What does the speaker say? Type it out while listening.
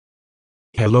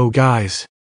Hello guys.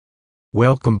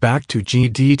 Welcome back to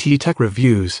GDT Tech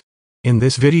Reviews. In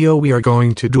this video we are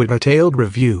going to do a detailed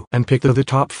review and pick the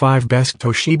top 5 best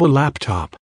Toshiba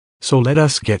laptop. So let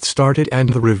us get started and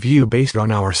the review based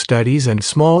on our studies and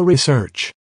small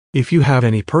research. If you have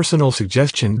any personal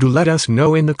suggestion, do let us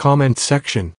know in the comments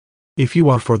section. If you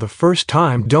are for the first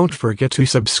time, don't forget to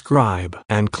subscribe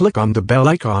and click on the bell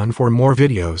icon for more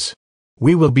videos.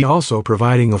 We will be also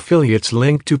providing affiliates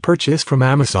link to purchase from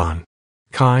Amazon.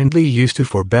 Kindly use to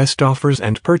for best offers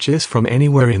and purchase from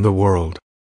anywhere in the world.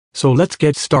 So let's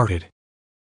get started.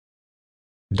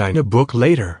 Dynabook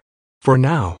later. For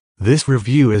now, this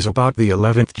review is about the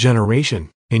 11th generation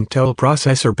Intel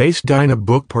processor-based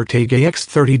Dynabook-Topic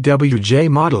X30WJ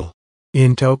model.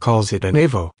 Intel calls it an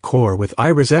Evo core with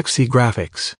Iris Xe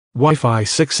graphics, Wi-Fi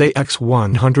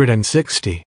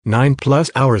 6AX160, 9+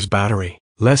 hours battery,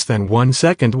 less than 1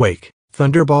 second wake,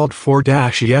 Thunderbolt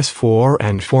 4-ES4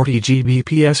 and 40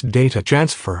 Gbps data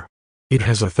transfer. It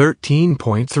has a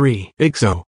 13.3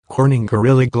 ISO, Corning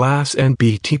Gorilla Glass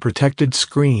NBT protected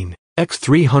screen,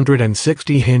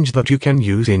 X360 hinge that you can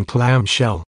use in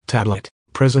clamshell, tablet,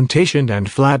 presentation and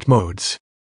flat modes.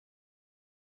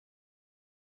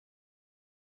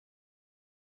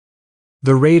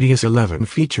 The Radius 11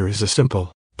 features a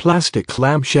simple, plastic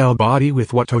clamshell body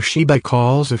with what Toshiba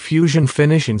calls a fusion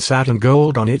finish in satin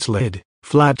gold on its lid,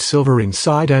 flat silver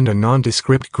inside and a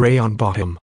nondescript gray on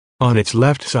bottom. On its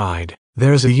left side,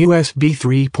 there's a USB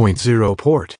 3.0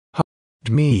 port,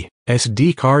 HDMI,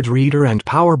 SD card reader and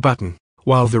power button,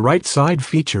 while the right side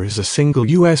features a single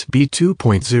USB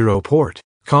 2.0 port,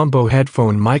 combo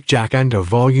headphone mic jack and a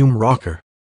volume rocker.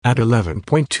 At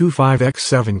 11.25 x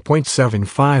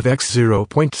 7.75 x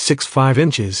 0.65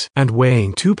 inches and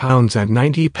weighing 2 pounds and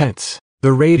 90 pence,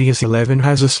 the Radius 11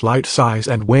 has a slight size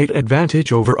and weight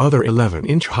advantage over other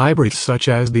 11-inch hybrids such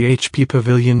as the HP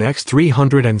Pavilion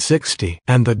X360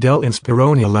 and the Dell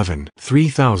Inspiron 11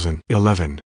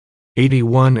 3011.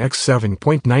 81 x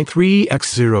 7.93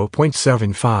 x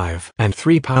 0.75 and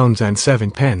 3 pounds and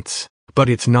 7 pence, but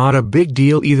it's not a big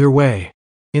deal either way.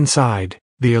 Inside,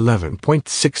 the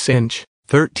 11.6-inch,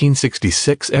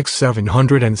 1366 x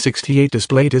 768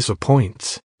 display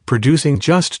disappoints, producing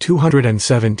just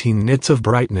 217 nits of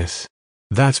brightness.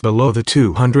 That's below the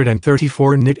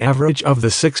 234 nit average of the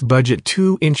 6 budget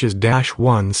 2 inches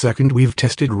 -1 second we've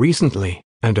tested recently,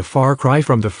 and a far cry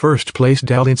from the first place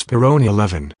Dell Inspiron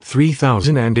 11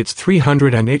 3000 and its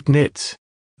 308 nits.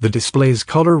 The display's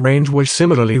color range was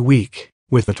similarly weak,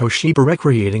 with the Toshiba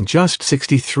recreating just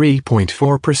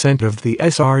 63.4% of the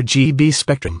sRGB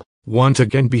spectrum, once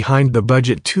again behind the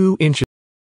budget 2 inches.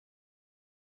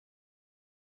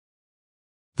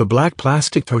 The black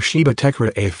plastic Toshiba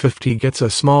Tecra A50 gets a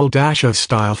small dash of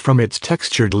style from its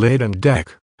textured lid and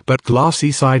deck, but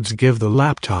glossy sides give the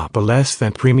laptop a less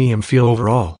than premium feel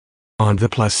overall. On the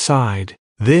plus side,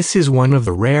 this is one of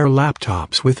the rare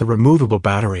laptops with a removable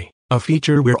battery, a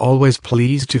feature we're always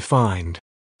pleased to find.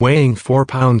 Weighing 4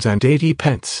 pounds and 80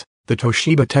 pence, the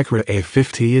Toshiba Tecra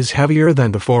A50 is heavier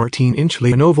than the 14-inch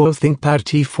Lenovo ThinkPad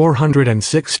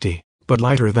T460, but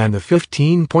lighter than the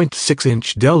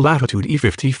 15.6-inch Dell Latitude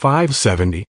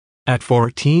E5570. At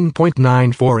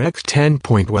 14.94 x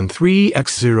 10.13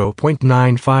 x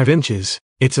 0.95 inches,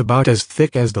 it's about as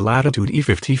thick as the Latitude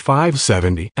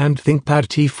E5570 and ThinkPad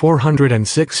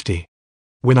T460.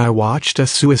 When I watched a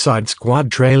Suicide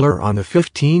Squad trailer on the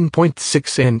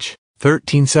 15.6-inch,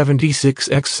 1376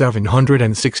 x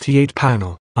 768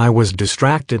 panel, I was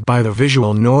distracted by the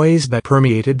visual noise that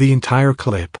permeated the entire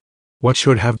clip. What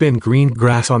should have been green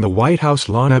grass on the White House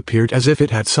lawn appeared as if it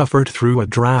had suffered through a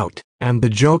drought, and the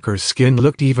Joker's skin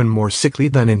looked even more sickly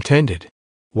than intended.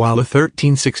 While a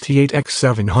 1368 x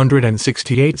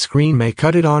 768 screen may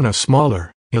cut it on a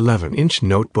smaller, 11-inch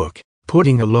notebook,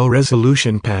 putting a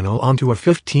low-resolution panel onto a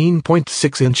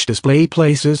 15.6-inch display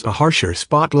places a harsher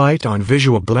spotlight on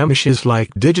visual blemishes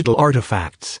like digital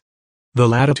artifacts. The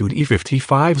Latitude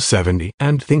E5570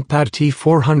 and ThinkPad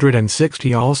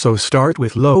T460 also start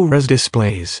with low-res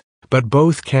displays, but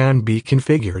both can be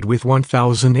configured with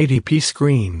 1080p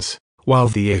screens, while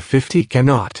the A50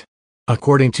 cannot.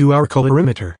 According to our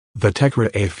colorimeter, the Tecra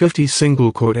A50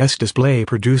 single-S display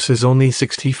produces only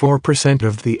 64%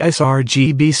 of the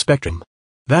sRGB spectrum.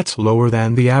 That's lower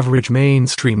than the average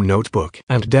mainstream notebook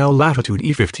and Dell Latitude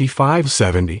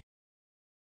E5570.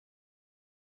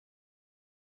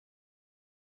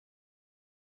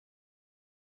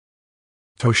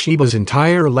 Toshiba's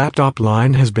entire laptop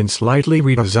line has been slightly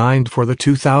redesigned for the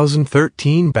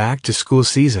 2013 back-to-school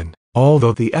season,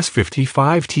 although the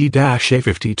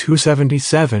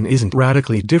S55T-A5277 isn't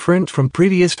radically different from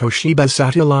previous Toshiba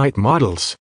satellite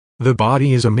models. The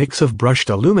body is a mix of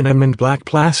brushed aluminum and black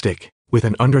plastic, with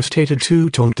an understated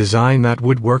two-tone design that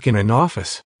would work in an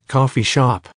office, coffee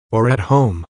shop, or at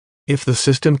home. If the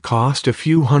system cost a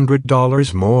few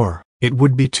 $100s more, it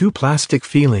would be too plastic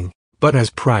feeling, but as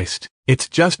priced, it's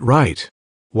just right.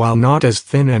 While not as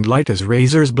thin and light as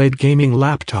Razer's Blade gaming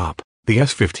laptop, the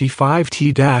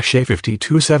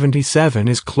S55T-A5277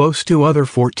 is close to other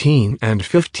 14 and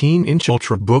 15-inch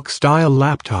Ultrabook-style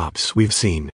laptops we've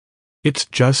seen. It's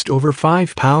just over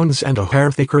 5 pounds and a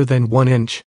hair thicker than 1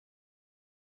 inch.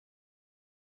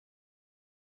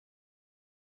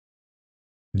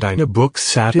 Dynabook's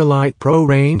Satellite Pro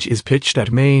range is pitched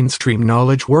at mainstream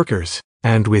knowledge workers,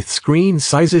 and with screen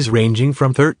sizes ranging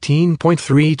from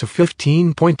 13.3 to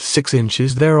 15.6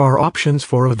 inches there are options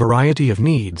for a variety of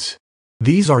needs.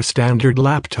 These are standard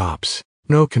laptops,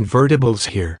 no convertibles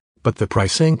here, but the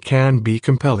pricing can be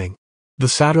compelling. The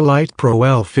Satellite Pro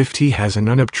L50 has an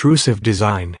unobtrusive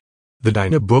design. The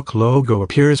Dynabook logo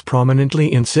appears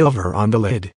prominently in silver on the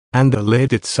lid, and the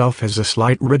lid itself has a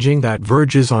slight ridging that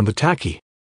verges on the tacky.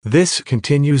 This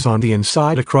continues on the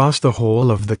inside across the whole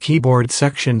of the keyboard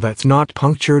section that's not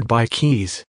punctured by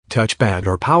keys, touchpad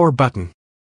or power button.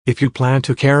 If you plan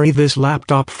to carry this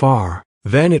laptop far,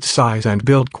 then its size and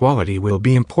build quality will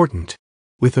be important.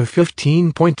 With a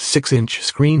 15.6-inch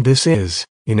screen, this is,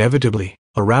 inevitably,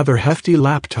 a rather hefty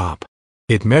laptop.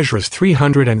 It measures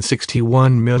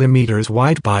 361 mm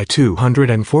wide by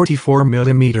 244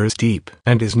 mm deep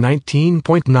and is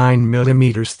 19.9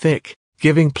 mm thick,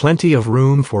 giving plenty of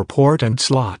room for port and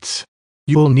slots.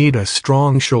 You'll need a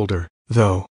strong shoulder,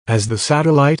 though, as the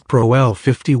Satellite Pro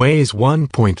L50 weighs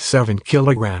 1.7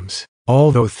 kilograms,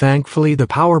 although thankfully the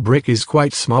power brick is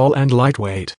quite small and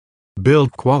lightweight.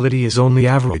 Build quality is only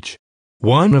average.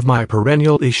 One of my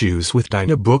perennial issues with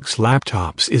Dynabook's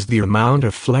laptops is the amount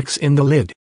of flex in the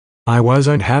lid. I was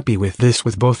unhappy with this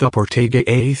with both the Portega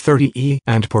A30E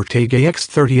and Portega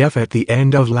X30F at the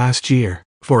end of last year,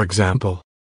 for example.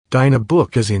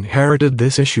 Dynabook has inherited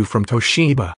this issue from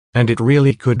Toshiba, and it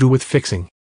really could do with fixing.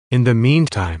 In the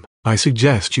meantime, I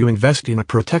suggest you invest in a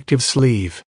protective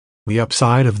sleeve. The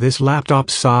upside of this laptop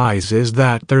size is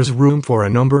that there's room for a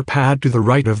number pad to the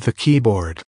right of the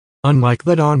keyboard. Unlike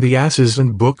that on the Asus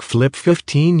ZenBook Flip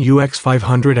 15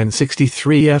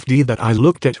 UX563FD that I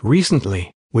looked at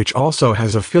recently, which also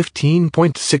has a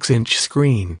 15.6-inch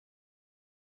screen.